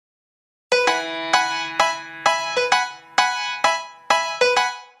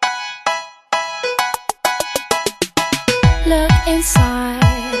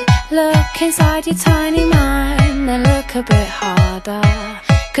look inside your tiny mind, then look a bit harder.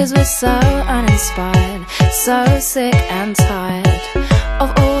 'Cause we're so uninspired, so sick and tired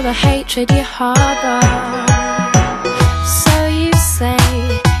of all the hatred you harbor. So you say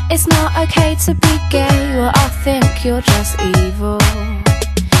it's not okay to be gay. Well, I think you're just evil.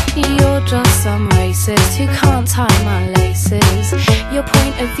 You're just some racist who can't tie my laces. Your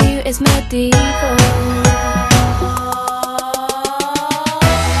point of view is medieval.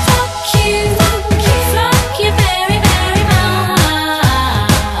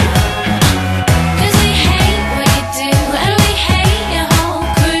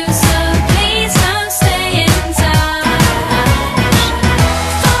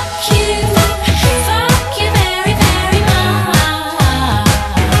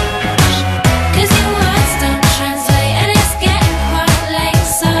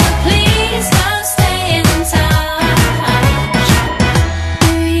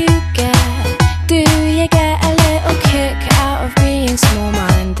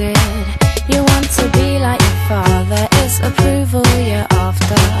 Approval you're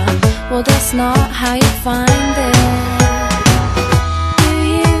after, well that's not how you find it.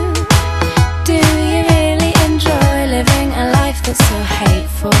 Do you really enjoy living a life that's so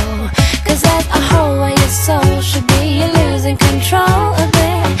hateful? 'Cause there's a hole where your soul should be. You're losing control of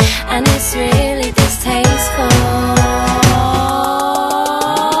it, and it's really distasteful.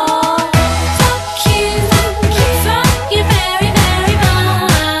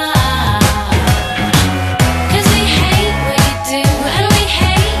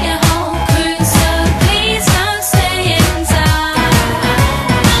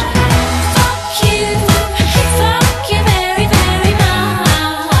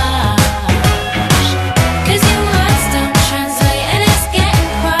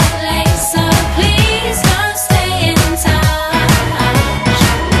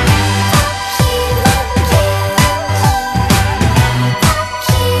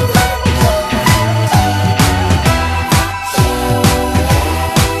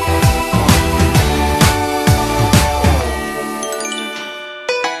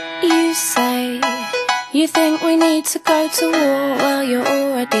 You think we need to go to war? Well, you're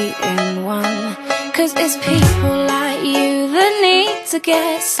already in one. 'Cause it's people like you that need to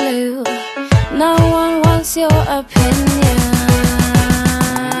get slew. No one wants your opinion.